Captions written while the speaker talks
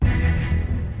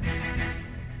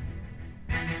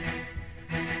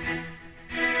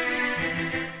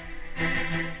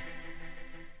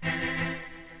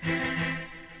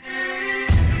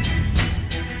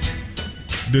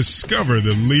Discover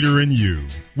the leader in you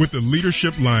with the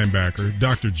leadership linebacker,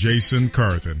 Dr. Jason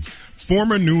Carthen.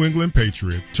 Former New England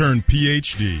Patriot turned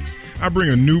PhD, I bring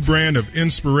a new brand of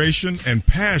inspiration and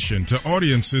passion to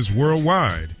audiences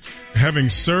worldwide. Having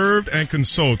served and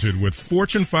consulted with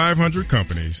Fortune 500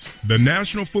 companies, the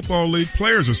National Football League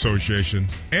Players Association,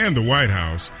 and the White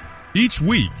House, each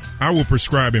week I will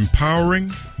prescribe empowering,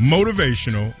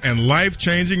 motivational, and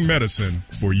life-changing medicine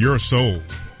for your soul.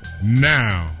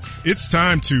 Now, it's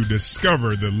time to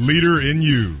discover the leader in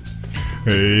you.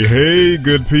 Hey,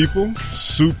 good people.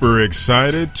 Super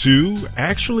excited to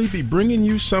actually be bringing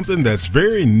you something that's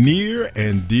very near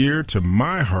and dear to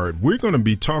my heart. We're going to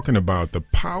be talking about the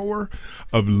power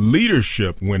of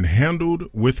leadership when handled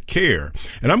with care.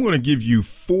 And I'm going to give you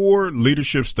 4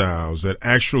 leadership styles that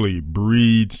actually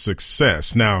breed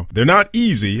success. Now, they're not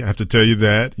easy. I have to tell you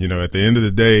that. At the end of the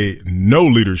day, no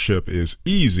leadership is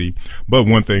easy. But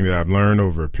one thing that I've learned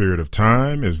over a period of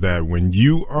time is that when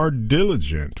you are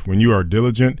diligent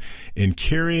in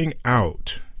carrying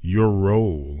out your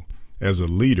role as a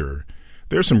leader,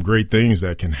 there's some great things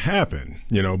that can happen,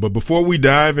 But before we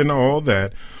dive into all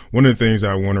that, one of the things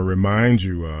I want to remind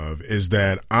you of is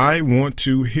that I want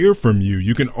to hear from you.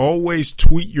 You can always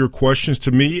tweet your questions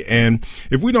to me, and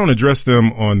if we don't address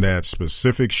them on that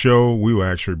specific show, we will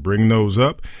actually bring those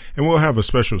up, and we'll have a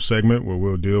special segment where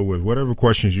we'll deal with whatever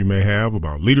questions you may have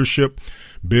about leadership,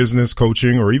 business,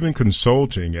 coaching, or even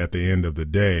consulting at the end of the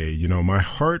day. My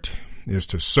heart is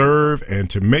to serve and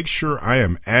to make sure I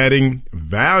am adding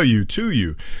value to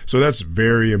you. So that's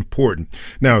very important.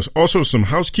 Now, also some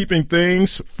housekeeping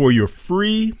things for your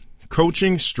free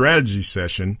coaching strategy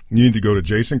session. You need to go to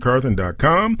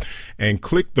jasoncarthen.com and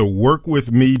click the Work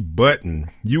With Me button.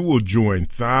 You will join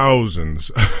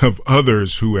thousands of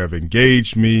others who have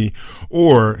engaged me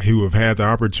or who have had the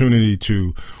opportunity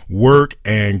to work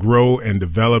and grow and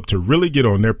develop to really get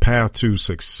on their path to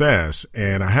success.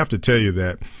 And I have to tell you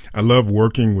that I love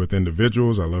working with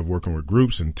individuals. I love working with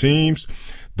groups and teams.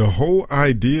 The whole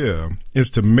idea is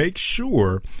to make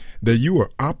sure that you are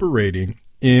operating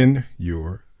in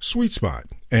your sweet spot.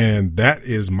 And that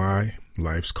is my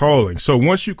life's calling. So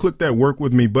once you click that Work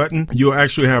With Me button, you'll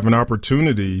actually have an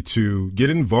opportunity to get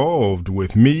involved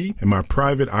with me in my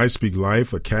private I Speak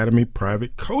Life Academy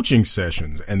private coaching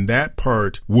sessions. And that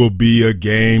part will be a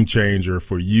game changer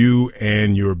for you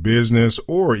and your business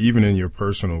or even in your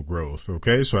personal growth.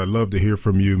 Okay. So I'd love to hear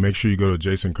from you. Make sure you go to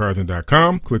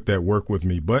jasoncarthen.com, click that Work With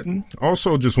Me button.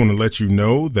 Also, just want to let you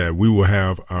know that we will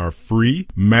have our free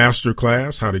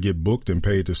masterclass, How to Get Booked and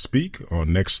Paid to Speak,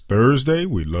 on next Thursday.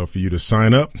 We'd love for you to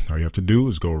sign up. All you have to do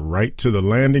is go right to the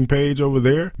landing page over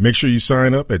there. Make sure you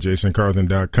sign up at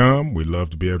jasoncarthen.com. We'd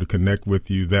love to be able to connect with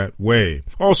you that way.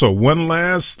 Also, one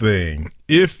last thing.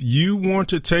 If you want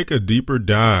to take a deeper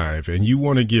dive and you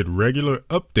want to get regular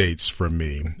updates from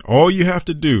me, all you have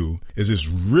to do is this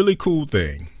really cool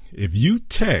thing. If you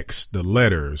text the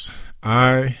letters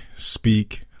I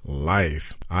Speak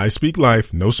Life, I Speak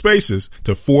Life, no spaces,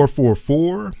 to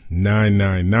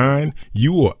 444-999,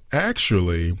 you will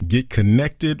actually get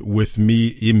connected with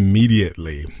me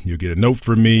immediately. You'll get a note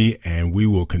from me and we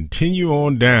will continue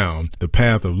on down the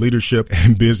path of leadership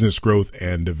and business growth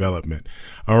and development.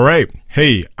 All right.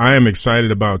 Hey, I am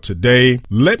excited about today.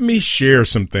 Let me share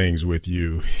some things with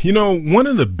you. One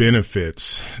of the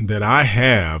benefits that I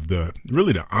have, the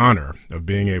honor of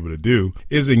being able to do,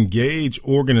 is engage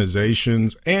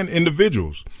organizations and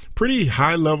individuals, pretty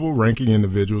high level ranking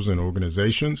individuals and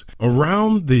organizations,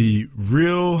 around the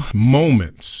real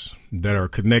moments that are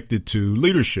connected to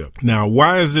leadership. Now,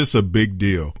 why is this a big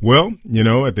deal? Well,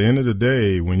 at the end of the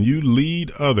day, when you lead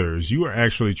others, you are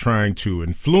actually trying to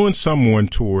influence someone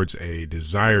towards a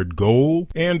desired goal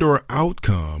and or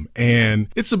outcome. And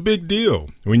it's a big deal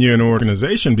when you're in an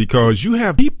organization because you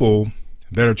have people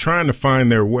that are trying to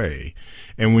find their way.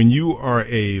 And when you are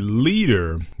a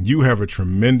leader, you have a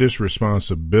tremendous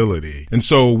responsibility. And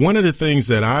so one of the things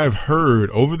that I've heard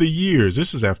over the years,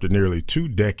 this is after nearly 2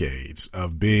 decades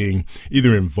of being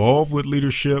either involved with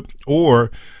leadership or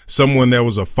someone that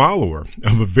was a follower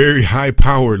of a very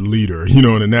high-powered leader. In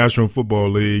the National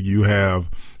Football League, you have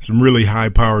some really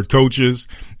high-powered coaches,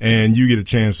 and you get a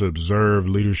chance to observe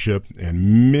leadership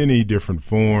in many different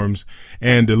forms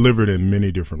and delivered in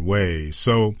many different ways.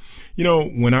 So,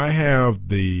 when I have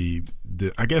the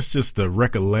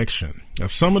recollection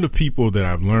of some of the people that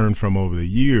I've learned from over the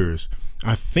years,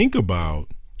 I think about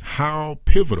how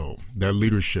pivotal that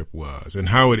leadership was and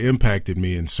how it impacted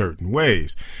me in certain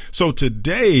ways. So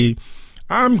today,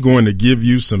 I'm going to give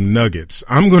you some nuggets.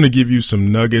 I'm going to give you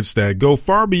some nuggets that go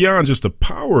far beyond just the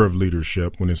power of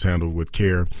leadership when it's handled with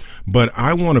care, but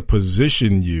I want to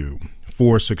position you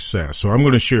for success. So I'm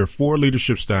going to share 4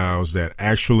 leadership styles that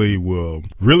actually will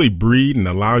really breed and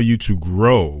allow you to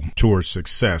grow towards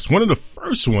success. One of the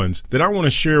first ones that I want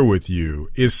to share with you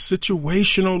is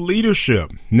situational leadership.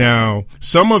 Now,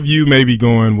 some of you may be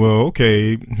going, well,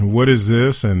 okay, what is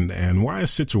this? And why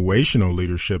is situational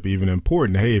leadership even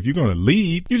important? Hey, if you're going to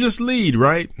lead, you just lead,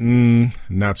 right?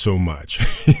 Not so much.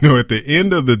 At the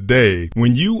end of the day,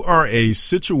 when you are a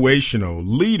situational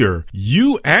leader,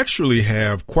 you actually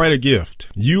have quite a gift.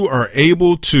 You are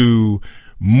able to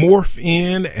morph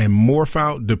in and morph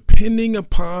out depending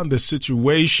upon the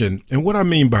situation. And what I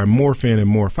mean by morph in and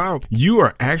morph out, you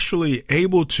are actually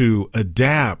able to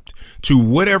adapt to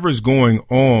whatever's going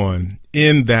on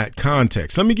in that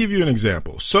context. Let me give you an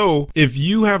example. So if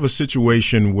you have a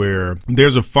situation where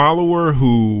there's a follower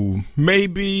who may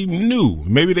be new,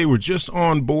 maybe they were just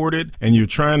onboarded and you're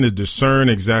trying to discern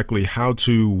exactly how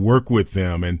to work with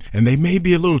them and they may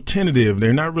be a little tentative.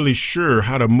 They're not really sure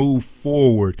how to move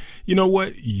forward. You know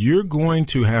what? You're going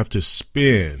to have to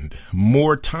spend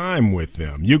more time with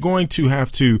them. You're going to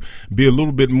have to be a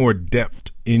little bit more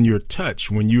depth in your touch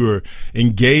when you are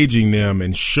engaging them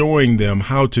and showing them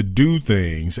how to do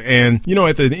things. And,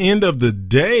 at the end of the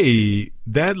day,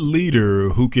 that leader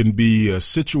who can be a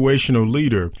situational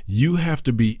leader, you have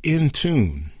to be in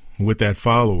tune with that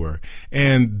follower.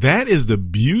 And that is the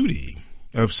beauty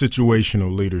of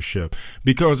situational leadership,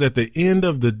 because at the end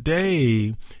of the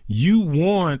day, you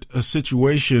want a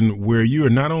situation where you are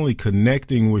not only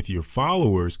connecting with your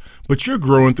followers, but you're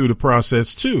growing through the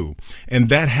process too. And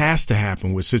that has to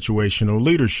happen with situational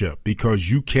leadership, because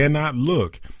you cannot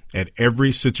look at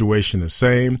every situation the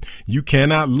same. You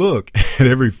cannot look at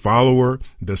every follower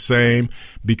the same,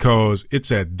 because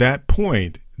it's at that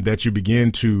point that you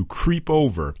begin to creep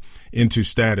over into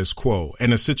status quo.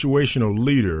 And a situational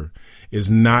leader is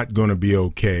not going to be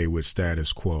okay with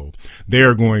status quo. They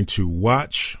are going to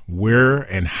watch where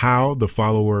and how the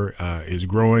follower is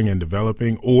growing and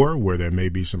developing, or where there may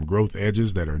be some growth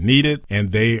edges that are needed,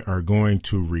 and they are going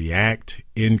to react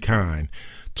in kind,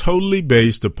 totally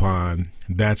based upon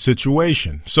that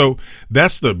situation. So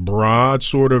that's the broad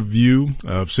sort of view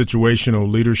of situational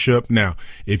leadership. Now,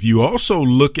 if you also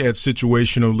look at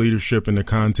situational leadership in the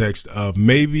context of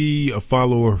maybe a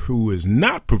follower who is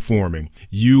not performing,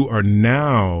 you are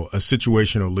now a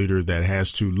situational leader that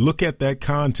has to look at that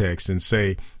context and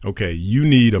say, okay, you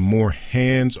need a more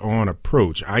hands-on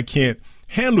approach. I can't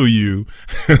handle you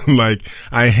like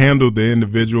I handled the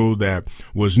individual that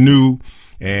was new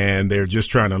and they're just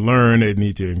trying to learn. They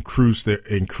need to increase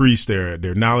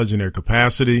their knowledge and their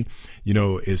capacity.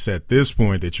 It's at this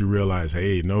point that you realize,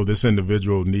 hey, no, this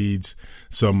individual needs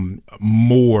some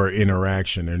more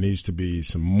interaction. There needs to be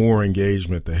some more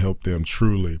engagement to help them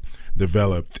truly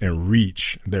develop and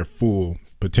reach their full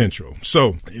potential.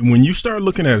 So when you start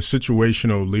looking at a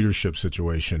situational leadership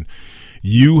situation,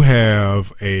 you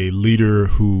have a leader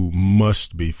who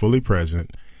must be fully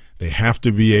present. They have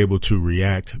to be able to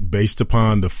react based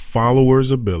upon the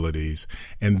follower's abilities.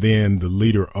 And then the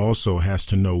leader also has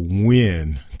to know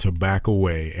when to back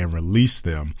away and release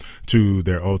them to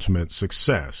their ultimate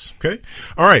success. Okay.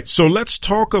 All right. So let's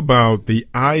talk about the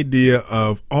idea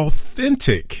of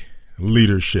authentic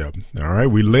leadership. All right.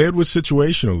 We led with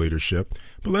situational leadership,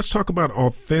 but let's talk about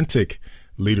authentic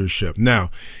leadership. Now,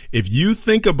 if you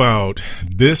think about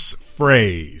this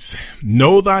phrase,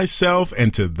 know thyself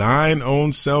and to thine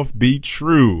own self be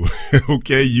true.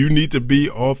 Okay. You need to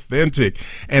be authentic.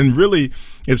 And really,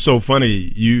 it's so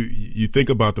funny. You think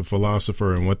about the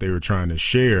philosopher and what they were trying to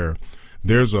share.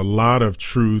 There's a lot of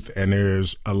truth and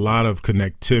there's a lot of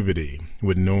connectivity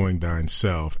with knowing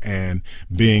thyself and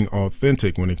being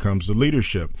authentic when it comes to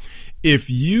leadership.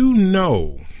 If you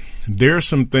know there are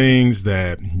some things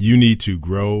that you need to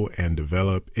grow and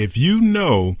develop, if you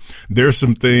know there's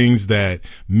some things that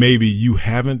maybe you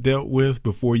haven't dealt with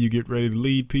before you get ready to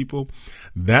lead people,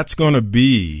 that's going to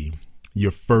be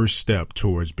your first step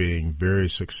towards being very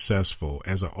successful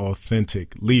as an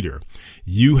authentic leader.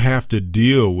 You have to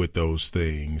deal with those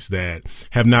things that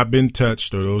have not been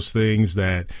touched, or those things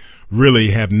that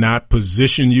really have not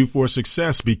positioned you for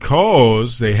success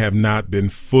because they have not been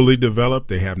fully developed.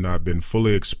 They have not been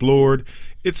fully explored.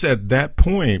 It's at that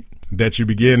point that you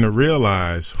begin to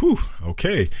realize,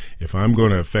 okay, if I'm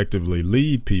going to effectively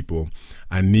lead people,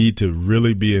 I need to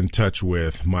really be in touch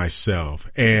with myself.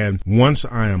 And once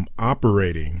I am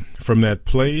operating from that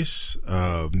place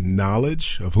of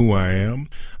knowledge of who I am,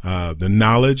 the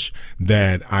knowledge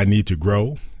that I need to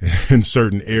grow in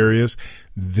certain areas,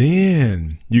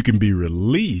 then you can be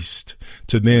released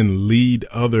to then lead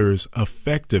others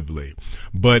effectively.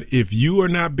 But if you are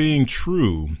not being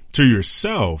true to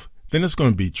yourself, then it's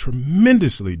going to be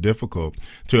tremendously difficult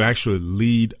to actually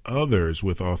lead others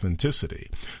with authenticity.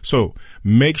 So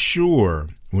make sure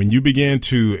when you begin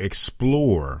to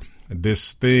explore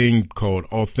this thing called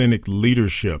authentic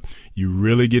leadership, you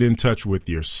really get in touch with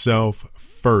yourself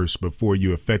first before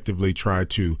you effectively try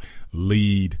to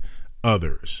lead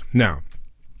others. Now,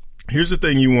 here's the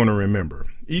thing you want to remember.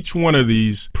 Each one of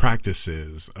these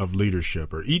practices of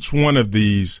leadership, or each one of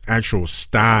these actual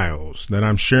styles that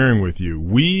I'm sharing with you,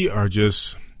 we are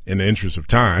just, in the interest of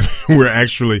time, we're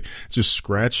actually just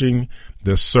scratching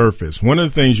the surface. One of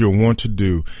the things you'll want to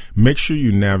do, make sure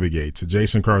you navigate to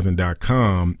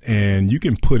jasoncarthen.com, and you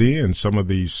can put in some of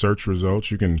these search results.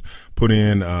 You can put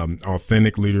in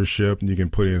authentic leadership. You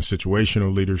can put in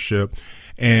situational leadership,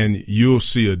 and you'll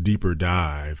see a deeper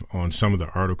dive on some of the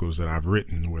articles that I've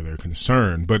written where they're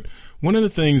concerned. But one of the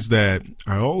things that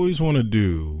I always want to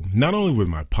do, not only with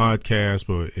my podcast,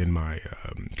 but in my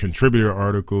contributor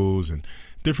articles and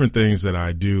different things that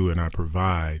I do and I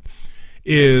provide,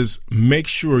 is make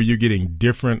sure you're getting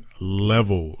different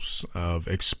levels of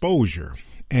exposure.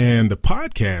 And the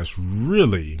podcast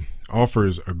really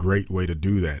offers a great way to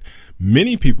do that.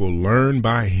 Many people learn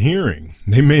by hearing.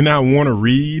 They may not want to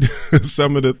read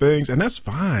some of the things, and that's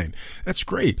fine. That's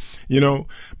great,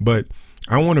 but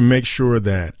I want to make sure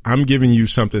that I'm giving you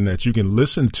something that you can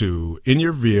listen to in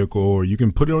your vehicle, or you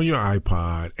can put it on your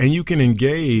iPod and you can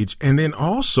engage. And then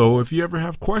also, if you ever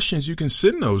have questions, you can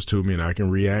send those to me and I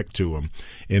can react to them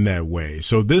in that way.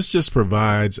 So this just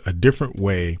provides a different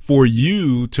way for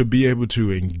you to be able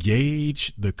to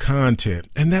engage the content.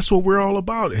 And that's what we're all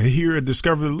about here at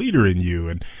Discover the Leader in You.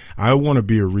 And I want to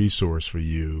be a resource for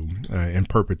you in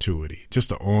perpetuity,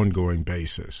 just an ongoing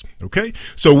basis. Okay.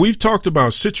 So we've talked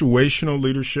about situational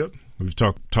leadership. We've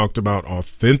talked about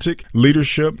authentic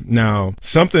leadership. Now,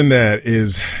 something that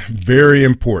is very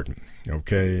important,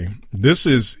 okay? This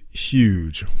is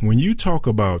huge. When you talk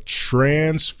about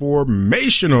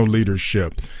transformational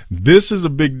leadership, this is a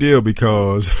big deal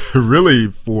because really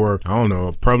for,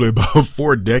 probably about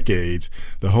 4 decades,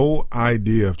 the whole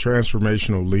idea of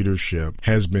transformational leadership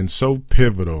has been so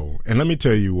pivotal. And let me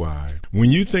tell you why.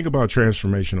 When you think about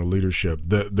transformational leadership,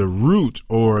 the root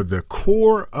or the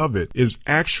core of it is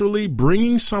actually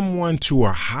bringing someone to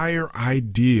a higher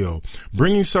ideal,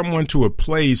 bringing someone to a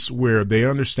place where they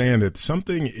understand that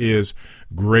something is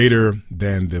greater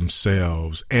than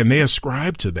themselves, and they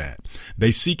ascribe to that. They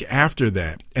seek after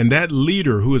that. And that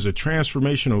leader who is a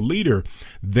transformational leader,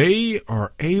 they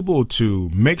are able to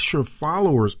make sure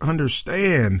followers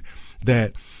understand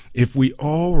that if we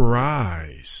all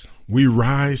rise, we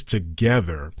rise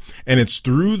together. And it's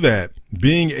through that,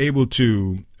 being able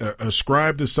to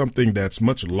ascribe to something that's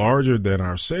much larger than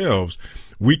ourselves,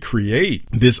 we create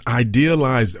this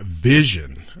idealized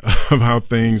vision of how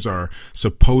things are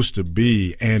supposed to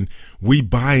be. And we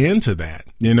buy into that.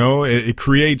 It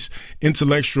creates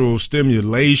intellectual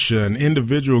stimulation,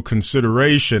 individual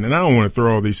consideration. And I don't want to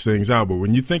throw all these things out, but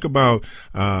when you think about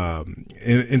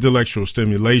intellectual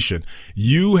stimulation,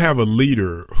 you have a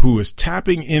leader who is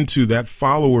tapping into that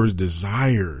follower's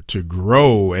desire to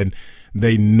grow, and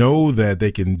they know that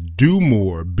they can do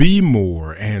more, be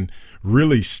more, and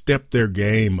really step their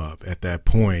game up at that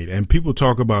point. And people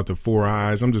talk about the 4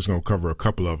 I's. I'm just going to cover a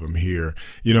couple of them here.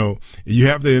 You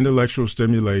have the intellectual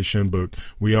stimulation, but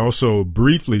we also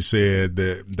briefly said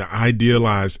that the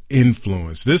idealized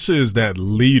influence. This is that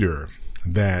leader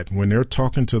that when they're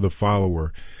talking to the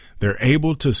follower, they're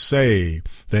able to say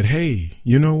that, hey,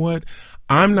 you know what?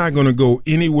 I'm not going to go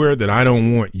anywhere that I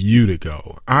don't want you to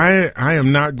go. I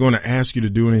am not going to ask you to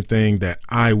do anything that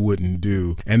I wouldn't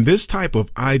do. And this type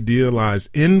of idealized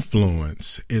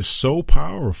influence is so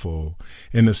powerful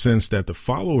in the sense that the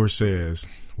follower says,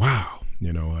 wow,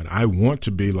 and I want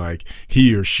to be like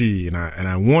he or she, and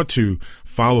I want to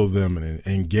follow them and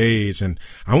engage. And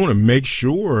I want to make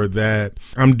sure that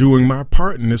I'm doing my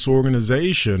part in this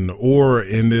organization or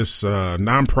in this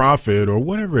nonprofit or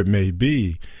whatever it may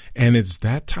be. And it's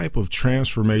that type of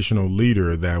transformational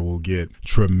leader that will get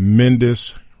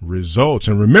tremendous results.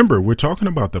 And remember, we're talking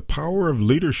about the power of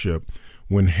leadership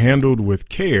when handled with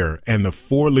care, and the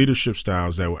 4 leadership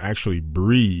styles that will actually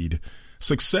breed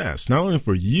success, not only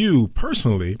for you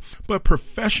personally, but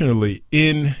professionally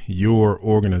in your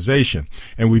organization.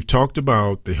 And we've talked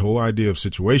about the whole idea of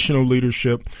situational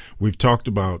leadership. We've talked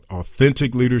about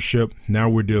authentic leadership. Now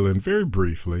we're dealing very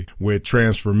briefly with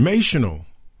transformational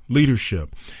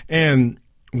leadership. And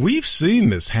we've seen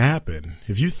this happen.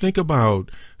 If you think about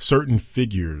certain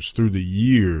figures through the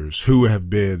years who have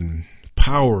been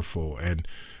powerful and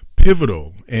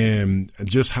pivotal and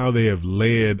just how they have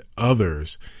led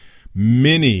others,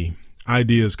 many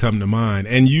ideas come to mind,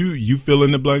 and you fill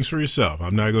in the blanks for yourself.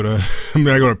 I'm not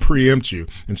gonna preempt you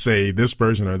and say this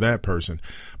person or that person.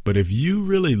 But if you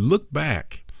really look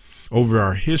back over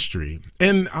our history,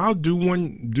 and I'll do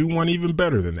one even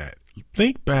better than that.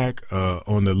 Think back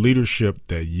on the leadership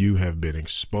that you have been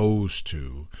exposed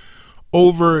to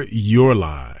over your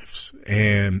lives,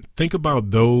 and think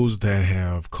about those that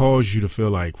have caused you to feel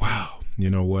like, wow, you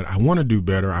know what? I want to do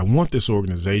better. I want this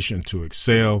organization to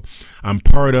excel. I'm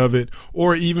part of it.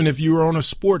 Or even if you were on a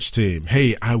sports team,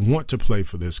 hey, I want to play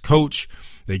for this coach.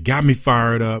 They got me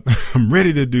fired up. I'm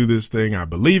ready to do this thing. I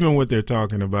believe in what they're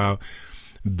talking about.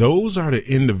 Those are the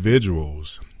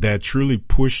individuals that truly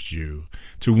pushed you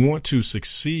to want to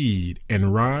succeed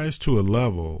and rise to a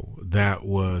level that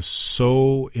was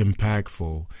so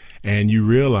impactful. And you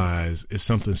realize it's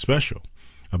something special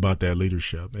about that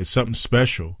leadership. It's something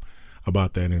special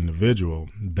about that individual.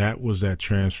 That was that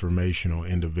transformational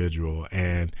individual,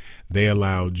 and they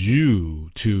allowed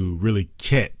you to really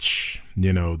catch,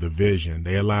 the vision.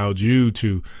 They allowed you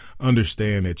to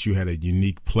understand that you had a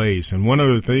unique place. And one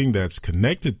other thing that's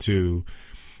connected to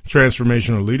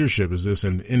transformational leadership is this,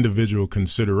 an individual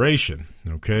consideration.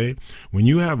 Okay. When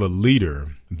you have a leader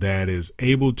that is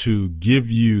able to give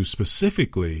you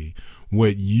specifically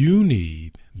what you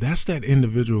need, that's that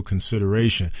individual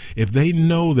consideration. If they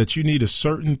know that you need a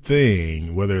certain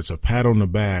thing, whether it's a pat on the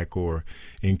back or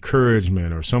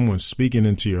encouragement or someone speaking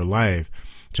into your life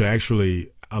to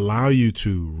actually allow you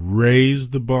to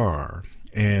raise the bar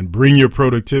and bring your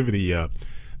productivity up,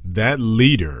 that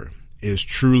leader is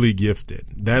truly gifted.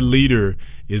 That leader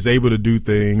is able to do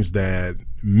things that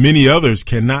many others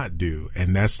cannot do.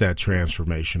 And that's that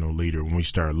transformational leader when we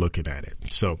start looking at it.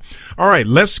 So, all right,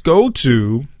 let's go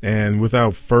to, and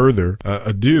without further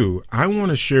ado, I want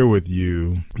to share with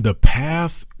you the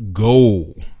path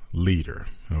goal leader.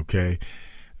 Okay.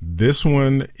 This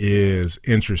one is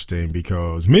interesting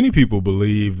because many people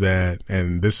believe that,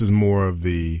 and this is more of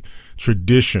the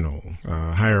traditional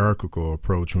hierarchical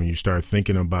approach when you start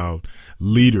thinking about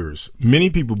leaders. Many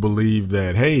people believe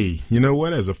that, hey, you know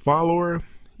what, as a follower,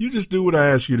 you just do what I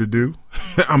ask you to do.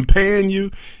 I'm paying you.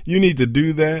 You need to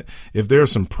do that. If there are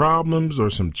some problems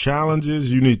or some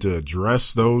challenges, you need to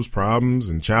address those problems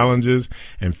and challenges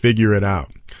and figure it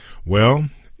out. Well,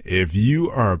 if you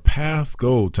are a path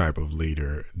goal type of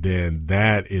leader, then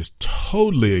that is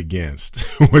totally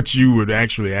against what you would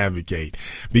actually advocate,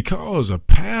 because a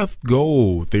path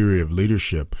goal theory of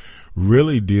leadership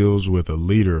really deals with a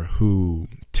leader who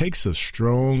takes a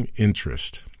strong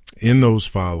interest in those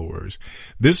followers.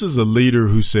 This is a leader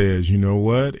who says, you know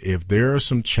what, if there are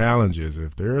some challenges,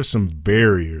 if there are some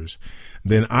barriers,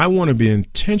 then I want to be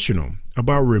intentional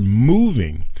about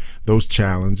removing those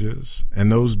challenges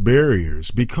and those barriers,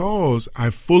 because I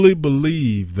fully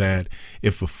believe that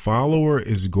if a follower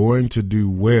is going to do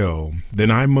well,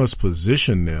 then I must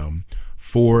position them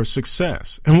for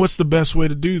success. And what's the best way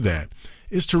to do that?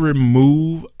 Is to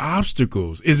remove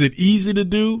obstacles. Is it easy to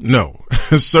do? No,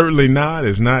 certainly not.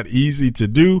 It's not easy to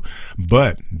do,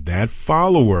 but that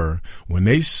follower, when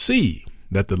they see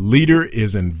that the leader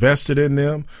is invested in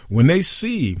them, when they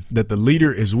see that the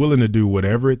leader is willing to do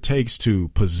whatever it takes to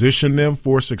position them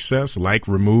for success, like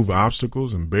remove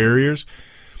obstacles and barriers,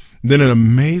 then an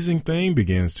amazing thing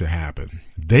begins to happen.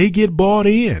 They get bought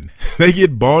in. They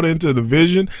get bought into the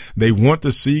vision. They want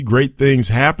to see great things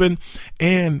happen.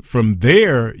 And from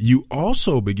there, you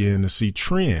also begin to see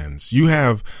trends. You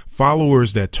have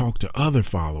followers that talk to other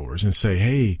followers and say,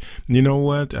 hey, you know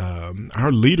what?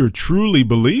 Our leader truly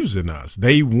believes in us.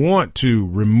 They want to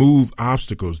remove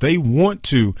obstacles. They want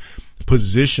to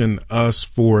position us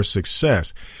for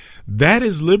success. That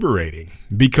is liberating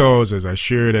because, as I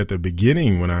shared at the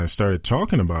beginning when I started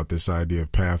talking about this idea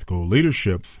of path goal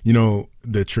leadership,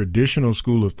 the traditional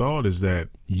school of thought is that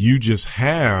you just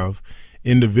have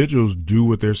individuals do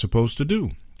what they're supposed to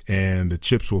do, and the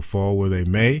chips will fall where they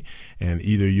may, and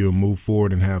either you'll move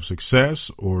forward and have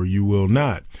success or you will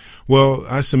not. Well,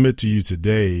 I submit to you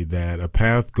today that a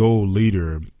path goal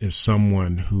leader is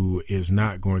someone who is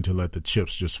not going to let the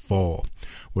chips just fall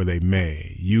where they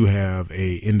may. You have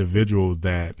a individual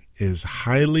that is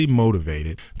highly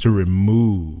motivated to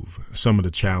remove some of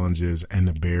the challenges and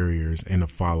the barriers in a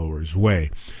follower's way.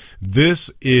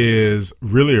 This is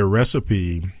really a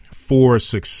recipe for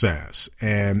success.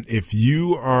 And if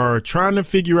you are trying to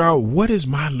figure out what is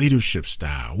my leadership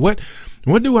style, what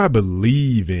do I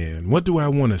believe in? What do I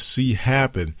want to see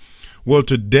happen? Well,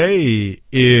 today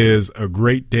is a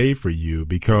great day for you,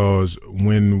 because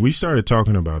when we started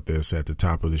talking about this at the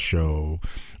top of the show,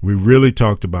 we really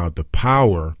talked about the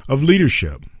power of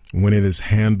leadership. when it is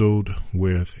handled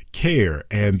with care.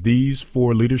 And these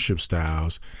 4 leadership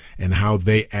styles and how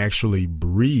they actually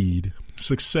breed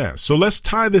success. So let's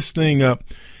tie this thing up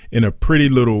in a pretty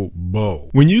little bow.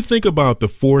 When you think about the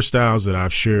 4 styles that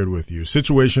I've shared with you,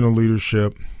 situational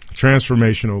leadership,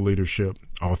 transformational leadership,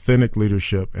 authentic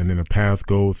leadership, and then a path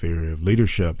goal theory of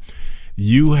leadership,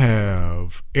 you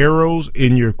have arrows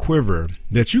in your quiver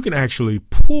that you can actually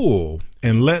pull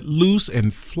and let loose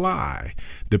and fly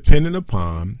depending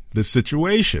upon the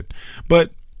situation.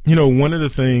 But one of the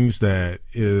things that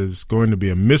is going to be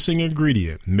a missing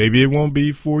ingredient, maybe it won't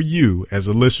be for you as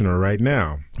a listener right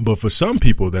now, but for some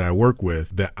people that I work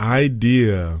with, the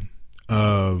idea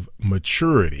of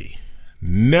maturity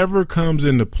never comes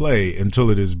into play until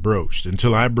it is broached,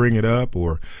 until I bring it up,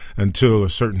 or until a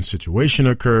certain situation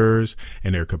occurs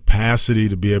and their capacity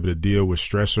to be able to deal with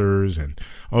stressors and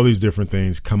all these different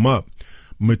things come up.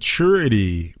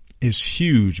 Maturity is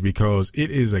huge because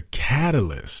it is a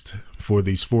catalyst for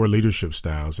these 4 leadership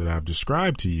styles that I've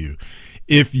described to you.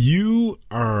 If you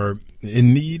are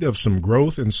in need of some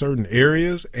growth in certain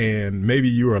areas and maybe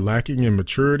you are lacking in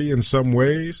maturity in some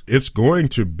ways, it's going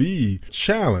to be a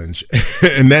challenge.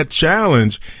 And that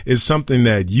challenge is something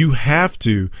that you have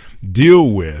to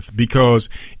deal with, because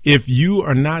if you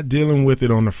are not dealing with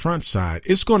it on the front side,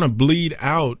 it's going to bleed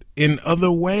out in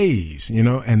other ways,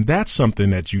 and that's something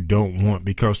that you don't want,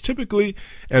 because typically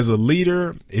as a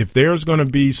leader, if there's going to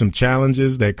be some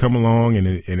challenges that come along and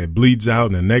it bleeds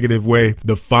out in a negative way,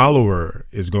 the follower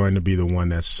is going to be the one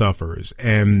that suffers.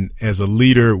 And as a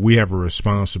leader, we have a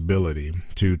responsibility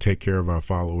to take care of our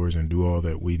followers and do all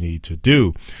that we need to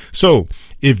do. So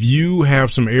if you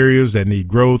have some areas that need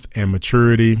growth and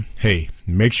maturity, hey,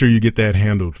 make sure you get that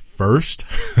handled first.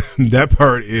 That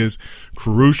part is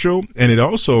crucial. And it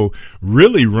also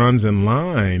really runs in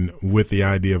line with the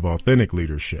idea of authentic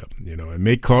leadership. It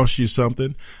may cost you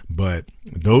something, but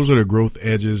those are the growth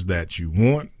edges that you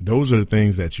want. Those are the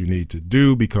things that you need to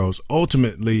do, because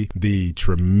ultimately the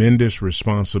tremendous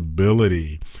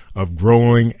responsibility of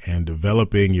growing and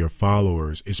developing your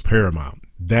followers is paramount.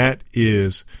 That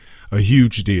is a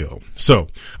huge deal. So,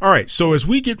 all right. So as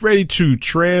we get ready to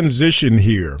transition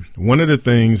here, one of the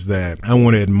things that I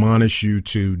want to admonish you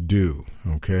to do,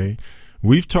 okay,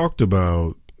 we've talked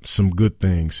about some good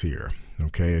things here.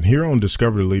 Okay. And here on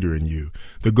Discover the Leader in You,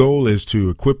 the goal is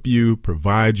to equip you,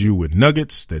 provide you with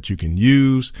nuggets that you can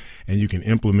use and you can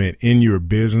implement in your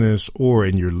business or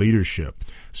in your leadership.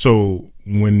 So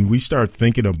when we start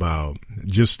thinking about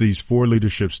just these 4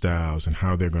 leadership styles and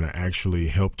how they're going to actually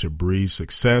help to breed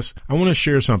success, I want to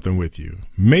share something with you.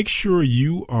 Make sure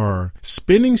you are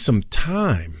spending some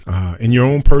time in your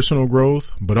own personal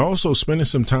growth, but also spending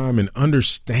some time in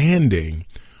understanding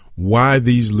why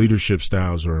these leadership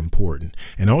styles are important,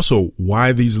 and also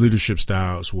why these leadership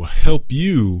styles will help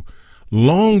you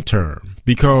long term.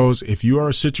 Because if you are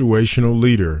a situational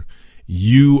leader,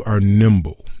 you are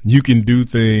nimble. You can do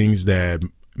things that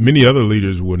many other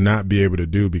leaders will not be able to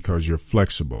do because you're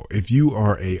flexible. If you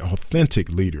are a authentic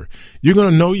leader, you're going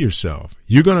to know yourself.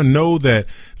 You're going to know that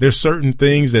there's certain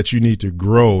things that you need to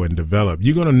grow and develop.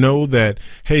 You're going to know that,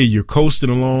 hey, you're coasting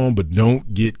along, but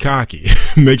don't get cocky.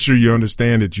 Make sure you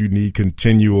understand that you need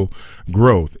continual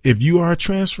growth. If you are a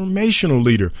transformational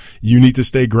leader, you need to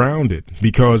stay grounded,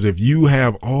 because if you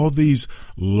have all these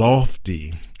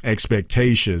lofty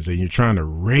expectations and you're trying to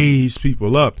raise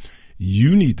people up,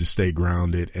 you need to stay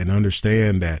grounded and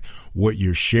understand that what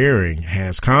you're sharing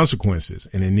has consequences,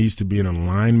 and it needs to be in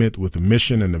alignment with the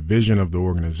mission and the vision of the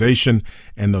organization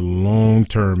and the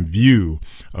long-term view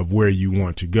of where you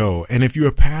want to go. And if you're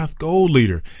a path goal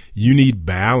leader, you need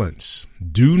balance.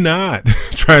 Do not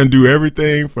try and do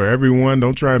everything for everyone.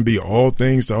 Don't try and be all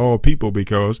things to all people,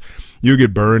 because you'll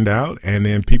get burned out, and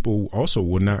then people also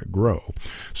will not grow.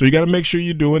 So you got to make sure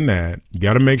you're doing that. You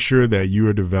got to make sure that you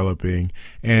are developing.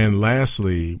 And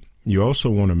lastly, you also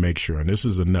want to make sure, and this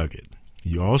is a nugget,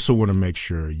 you also want to make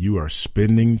sure you are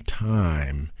spending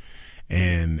time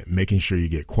and making sure you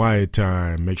get quiet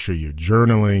time, make sure you're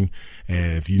journaling.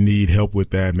 And if you need help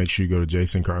with that, make sure you go to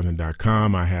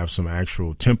jasoncarthen.com. I have some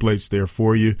actual templates there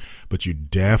for you, but you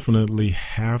definitely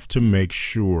have to make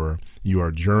sure you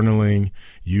are journaling,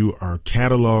 you are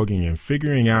cataloging and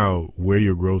figuring out where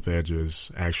your growth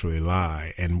edges actually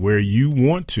lie and where you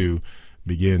want to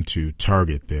begin to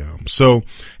target them. So,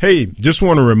 hey, just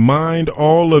want to remind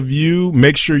all of you,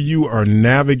 make sure you are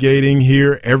navigating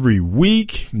here every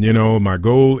week. My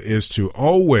goal is to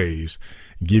always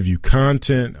give you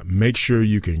content, make sure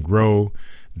you can grow,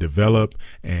 develop,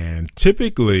 and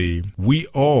typically we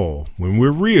all, when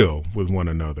we're real with one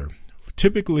another,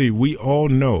 typically we all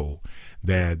know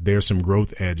that there's some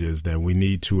growth edges that we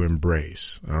need to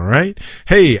embrace. All right.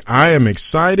 Hey, I am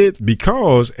excited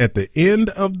because at the end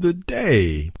of the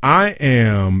day, I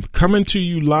am coming to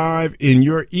you live in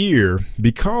your ear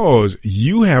because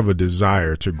you have a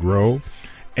desire to grow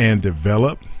and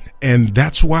develop. And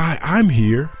that's why I'm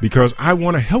here, because I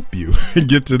want to help you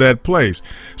get to that place.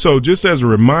 So just as a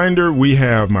reminder, we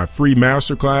have my free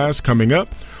masterclass coming up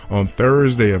on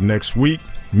Thursday of next week.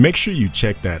 Make sure you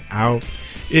check that out.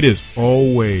 It is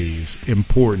always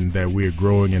important that we're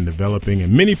growing and developing.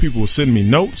 And many people send me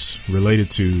notes related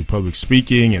to public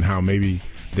speaking and how maybe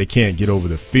they can't get over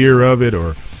the fear of it,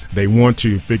 or they want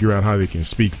to figure out how they can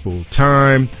speak full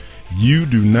time. You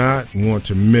do not want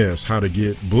to miss how to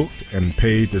get booked and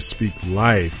paid to speak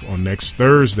live on next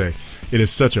Thursday. It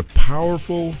is such a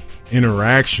powerful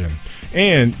interaction,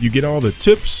 and you get all the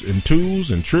tips and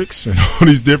tools and tricks and all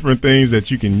these different things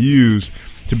that you can use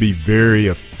to be very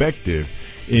effective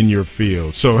in your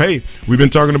field. So, hey, we've been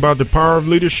talking about the power of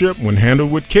leadership when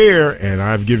handled with care, and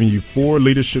I've given you 4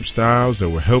 leadership styles that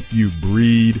will help you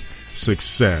breed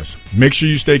success. Make sure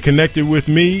you stay connected with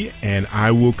me, and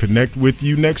I will connect with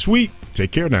you next week.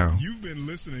 Take care now. You've been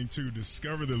listening to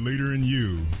Discover the Leader in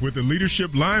You with the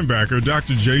leadership linebacker,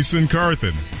 Dr. Jason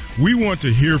Carthen. We want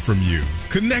to hear from you.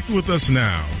 Connect with us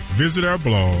now. Visit our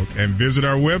blog and visit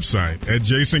our website at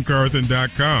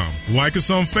jasoncarthen.com. Like us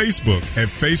on Facebook at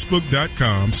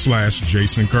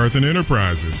facebook.com/Jason Carthen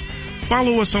Enterprises.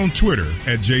 Follow us on Twitter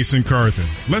at Jason Carthen.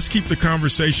 Let's keep the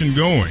conversation going.